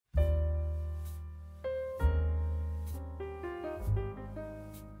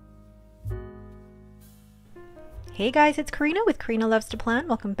Hey guys, it's Karina with Karina Loves to Plan.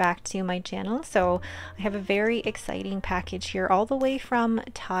 Welcome back to my channel. So I have a very exciting package here all the way from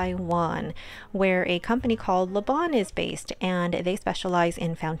Taiwan, where a company called LABAN is based, and they specialize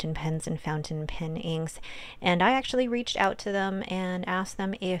in fountain pens and fountain pen inks. And I actually reached out to them and asked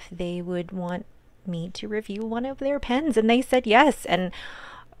them if they would want me to review one of their pens, and they said yes. And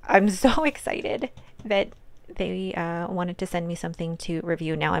I'm so excited that they wanted to send me something to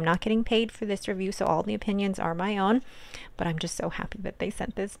review. Now, I'm not getting paid for this review, so all the opinions are my own, but I'm just so happy that they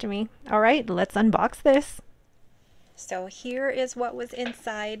sent this to me. All right, let's unbox this. So here is what was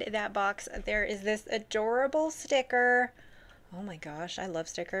inside that box. There is this adorable sticker. Oh my gosh, I love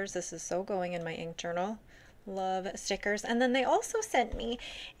stickers. This is so going in my ink journal. Love stickers. And then they also sent me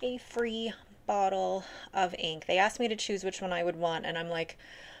a free bottle of ink. They asked me to choose which one I would want, and I'm like,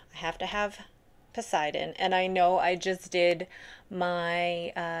 I have to have Poseidon. And I know I just did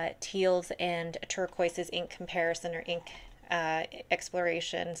my teals and turquoises ink comparison or ink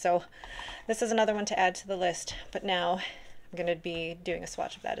exploration. So this is another one to add to the list. But now I'm going to be doing a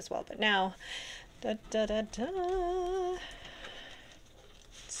swatch of that as well. But now, let's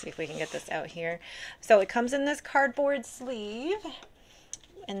see if we can get this out here. So it comes in this cardboard sleeve,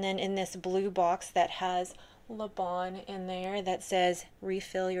 and then in this blue box that has LABAN in there that says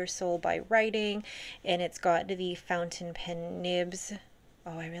refill your soul by writing, and it's got the fountain pen nibs.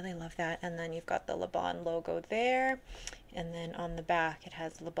 Oh, I really love that. And then you've got the LABAN logo there, and then on the back it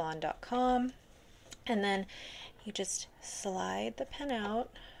has laban.com, and then you just slide the pen out.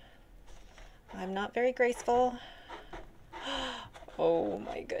 I'm not very graceful. Oh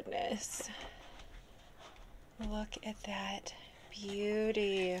my goodness, look at that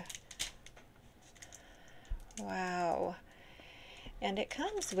beauty. Wow. And it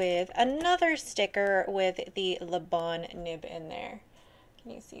comes with another sticker with the LABAN nib in there.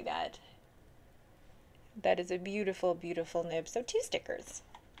 Can you see that? That is a beautiful, beautiful nib. So 2 stickers.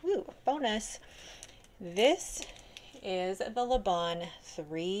 Woo, bonus. This is the LABAN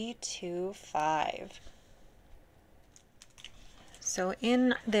 325. So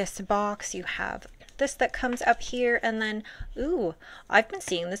in this box you have this that comes up here, and then ooh, I've been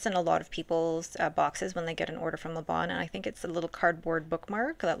seeing this in a lot of people's boxes when they get an order from LABAN, and I think it's a little cardboard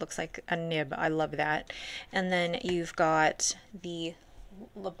bookmark that looks like a nib. I love that. And then you've got the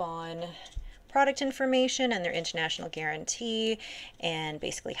LABAN product information and their international guarantee, and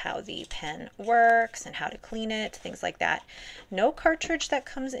basically how the pen works and how to clean it, things like that. No cartridge that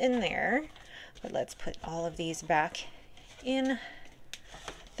comes in there, but let's put all of these back in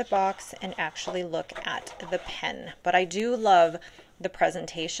the box and actually look at the pen. But I do love the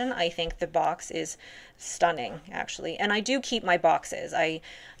presentation. I think the box is stunning, actually. And I do keep my boxes. I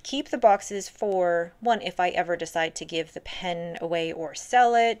keep the boxes for one if I ever decide to give the pen away or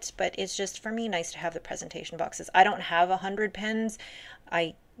sell it, but it's just for me nice to have the presentation boxes. I don't have 100 pens.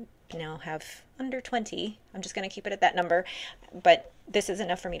 I now have under 20. I'm just going to keep it at that number, but this is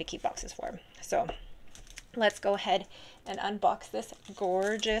enough for me to keep boxes for. So let's go ahead and unbox this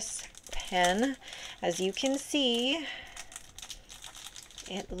gorgeous pen. As you can see,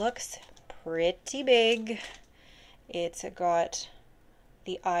 it looks pretty big. It's got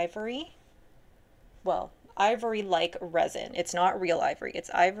the ivory, well, ivory-like resin. It's not real ivory, it's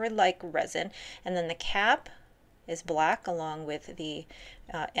ivory-like resin. And then the cap is black along with the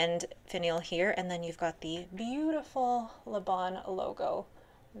end finial here. And then you've got the beautiful LABAN logo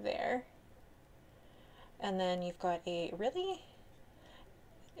there. And then you've got a really,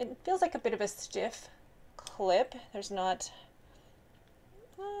 it feels like a bit of a stiff clip. There's not,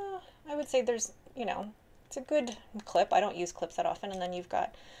 I would say there's, you know, it's a good clip. I don't use clips that often. And then you've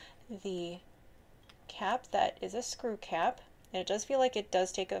got the cap that is a screw cap. And it does feel like it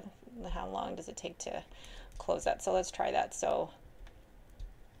does take how long does it take to close that? So let's try that. So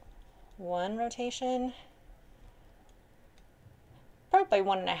 1 rotation, probably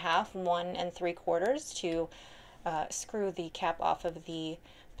 1.5, 1 3/4 to screw the cap off of the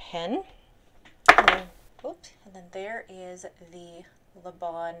pen. And then, oops, and then there is the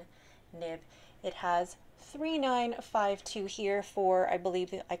LABAN nib. It has 3952 here for, I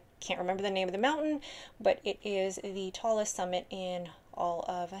believe, I can't remember the name of the mountain, but it is the tallest summit in all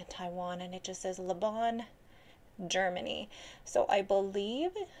of Taiwan, and it just says LABAN, Germany. So I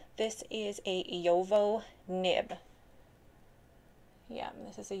believe this is a JoWo nib. Yeah,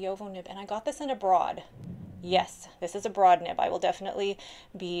 this is a JoWo nib, and I got this in a broad. Yes, this is a broad nib. I will definitely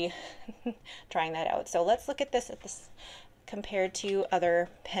be trying that out. So let's look at this compared to other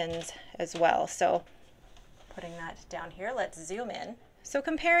pens as well. So putting that down here, let's zoom in. So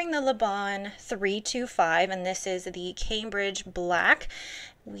comparing the LABAN 325, and this is the Cambridge Black,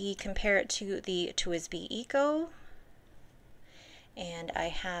 we compare it to the TWSBI Eco And I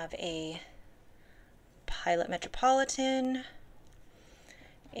have a Pilot Metropolitan,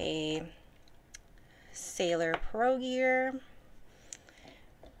 a Sailor Pro Gear,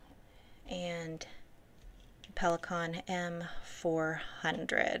 and Pelican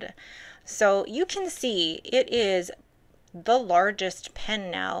M400. So you can see it is the largest pen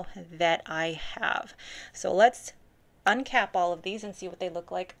now that I have. So let's uncap all of these and see what they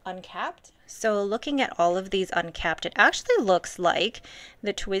look like uncapped. So looking at all of these uncapped, it actually looks like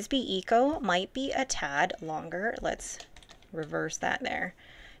the TWSBI Eco might be a tad longer. Let's reverse that there.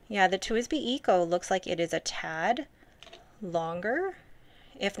 Yeah, the TWSBI Eco looks like it is a tad longer,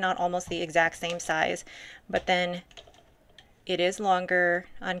 if not almost the exact same size, but then it is longer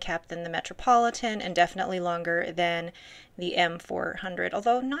uncapped than the Metropolitan and definitely longer than the M400,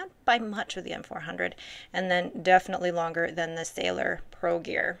 although not by much with the M400, and then definitely longer than the Sailor Pro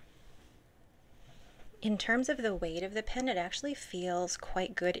Gear. In terms of the weight of the pen, it actually feels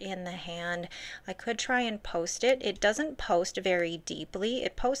quite good in the hand. I could try and post it. It doesn't post very deeply.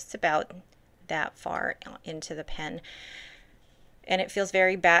 It posts about that far into the pen. And it feels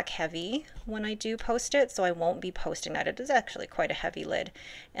very back heavy when I do post it, so I won't be posting that. It is actually quite a heavy lid.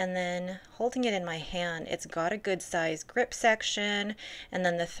 And then holding it in my hand, it's got a good size grip section, and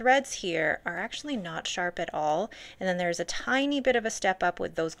then the threads here are actually not sharp at all. And then there's a tiny bit of a step up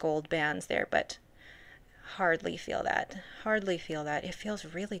with those gold bands there, but hardly feel that. Hardly feel that. It feels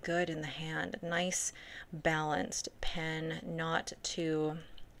really good in the hand. Nice, balanced pen, not too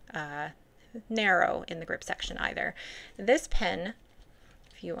narrow in the grip section either. This pen,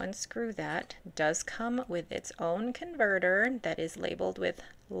 if you unscrew that, does come with its own converter that is labeled with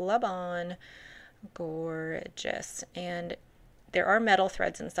LABAN. Gorgeous. And there are metal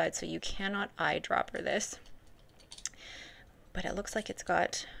threads inside, so you cannot eyedropper this. But it looks like it's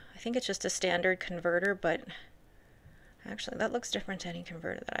got, I think it's just a standard converter, but actually that looks different to any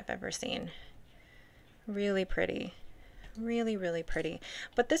converter that I've ever seen. Really pretty. Really, really pretty.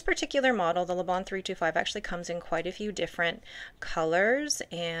 But this particular model, the LABAN 325, actually comes in quite a few different colors,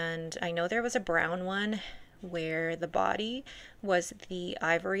 and I know there was a brown one where the body was the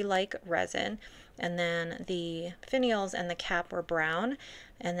ivory-like resin, and then the finials and the cap were brown,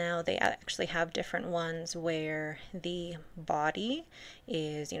 and now they actually have different ones where the body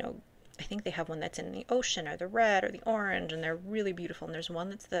is, you know, I think they have one that's in the ocean or the red or the orange, and they're really beautiful. And there's one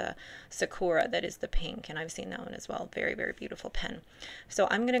that's the Sakura that is the pink, and I've seen that one as well. Very, very beautiful pen. So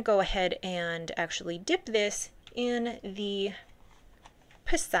I'm going to go ahead and actually dip this in the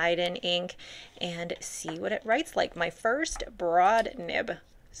Poseidon ink and see what it writes like. My first broad nib.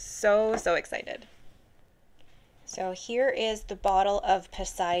 So excited. So here is the bottle of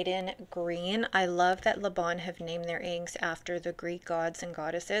Poseidon green. I love that LABAN have named their inks after the Greek gods and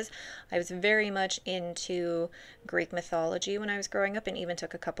goddesses. I was very much into Greek mythology when I was growing up, and even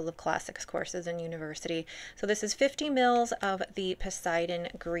took a couple of classics courses in university. So this is 50 mils of the Poseidon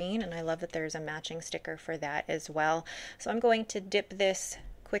green, and I love that there's a matching sticker for that as well. So I'm going to dip this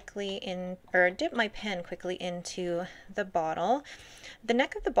quickly in, or dip my pen quickly into the bottle. The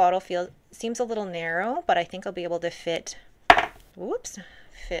neck of the bottle seems a little narrow, but I think I'll be able to fit the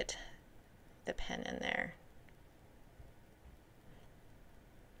pen in there.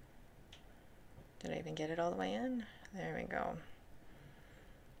 Did I even get it all the way in? There we go.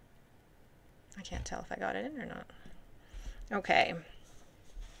 I can't tell if I got it in or not. Okay.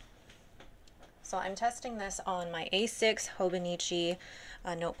 So I'm testing this on my A6 Hobonichi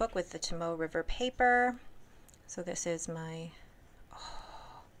notebook with the Tomoe River paper. So this is my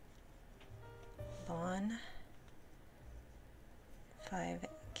LABAN 5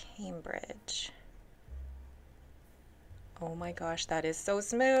 Cambridge. Oh my gosh, that is so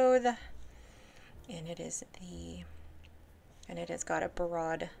smooth. And it has got a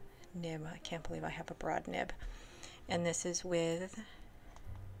broad nib. I can't believe I have a broad nib. And this is with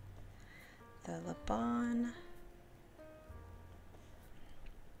the LABAN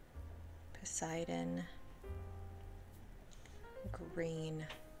Poseidon green.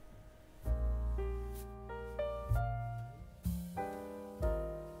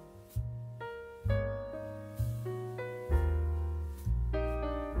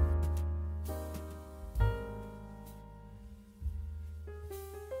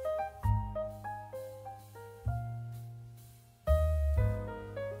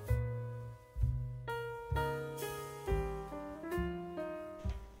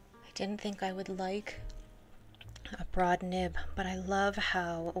 Didn't think I would like a broad nib, but I love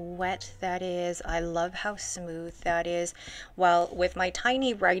how wet that is. I love how smooth that is. While with my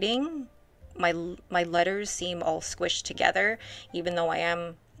tiny writing, my letters seem all squished together, even though I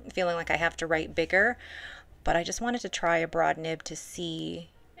am feeling like I have to write bigger. but I just wanted to try a broad nib to see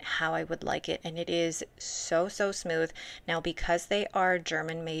how I would like it, and it is so smooth. Now, because they are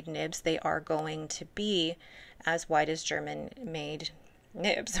German made nibs, they are going to be as wide as German made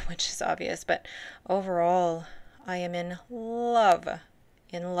nibs, which is obvious, but overall I am in love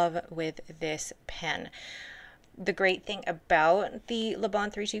with this pen. The great thing about the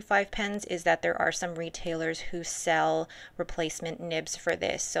LABAN 325 pens is that there are some retailers who sell replacement nibs for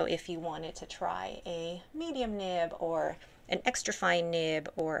this. So if you wanted to try a medium nib or an extra fine nib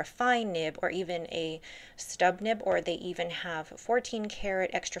or a fine nib or even a stub nib, or they even have 14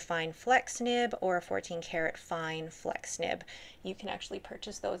 karat extra fine flex nib or a 14 karat fine flex nib, you can actually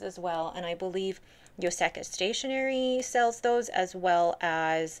purchase those as well. And I believe Yoseka Stationery sells those, as well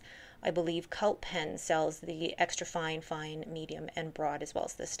as I believe Cult Pen sells the extra fine, medium, and broad, as well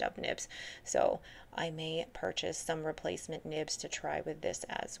as the stub nibs. So I may purchase some replacement nibs to try with this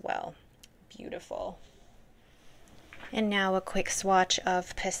as well. Beautiful. And now a quick swatch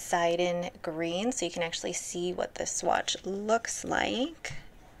of Poseidon green, so you can actually see what the swatch looks like.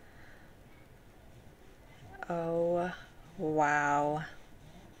 Oh, wow.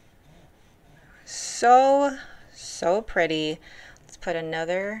 So pretty. Let's put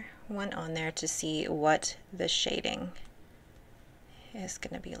another one on there to see what the shading is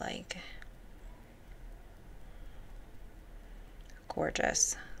going to be like.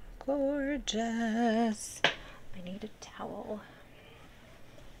 Gorgeous. Gorgeous. I need a towel.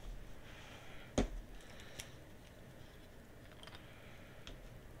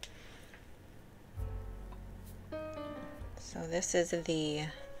 So this is the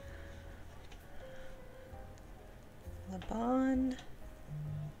LABAN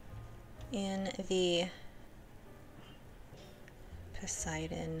in the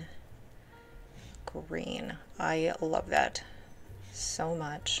Poseidon green. I love that so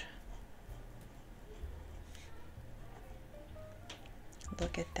much.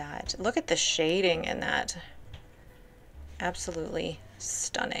 Look at that. Look at the shading in that. Absolutely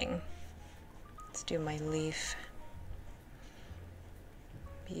stunning. Let's do my leaf.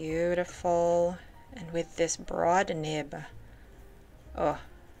 Beautiful. And with this broad nib. Oh,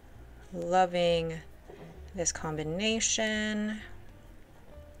 loving this combination.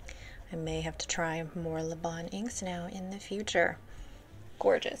 I may have to try more LABAN inks now in the future.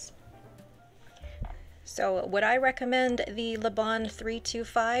 Gorgeous. So would I recommend the LABAN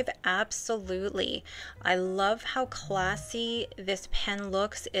 325? Absolutely. I love how classy this pen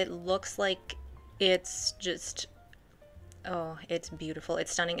looks. It looks like it's just, oh, it's beautiful.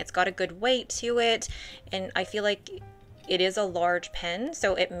 It's stunning. It's got a good weight to it, and I feel like it is a large pen,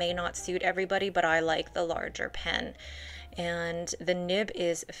 so it may not suit everybody, but I like the larger pen. And the nib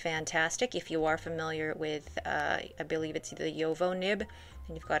is fantastic. If you are familiar with, I believe it's the Yovo nib,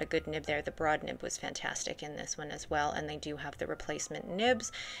 and you've got a good nib there. The broad nib was fantastic in this one as well, and they do have the replacement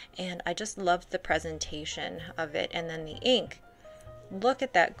nibs, and I just loved the presentation of it. And then the ink. Look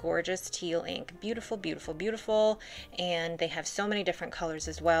at that gorgeous teal ink. Beautiful, beautiful, beautiful. And they have so many different colors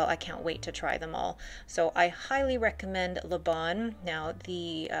as well. I can't wait to try them all. So I highly recommend LABAN. Now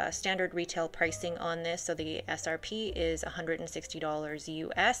the standard retail pricing on this, so the SRP is $160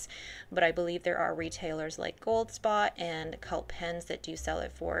 US, but I believe there are retailers like Gold Spot and Cult Pens that do sell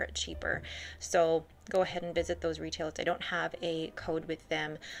it for cheaper. So go ahead and visit those retailers. I don't have a code with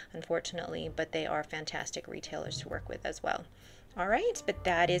them, unfortunately, but they are fantastic retailers to work with as well. All right, but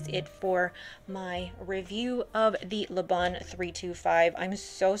that is it for my review of the LABAN 325. I'm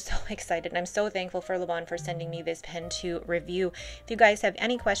so excited, and I'm so thankful for LABAN for sending me this pen to review. If you guys have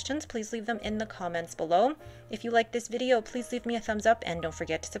any questions, please leave them in the comments below. If you like this video, please leave me a thumbs up and don't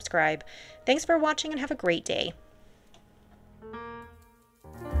forget to subscribe. Thanks for watching and have a great day.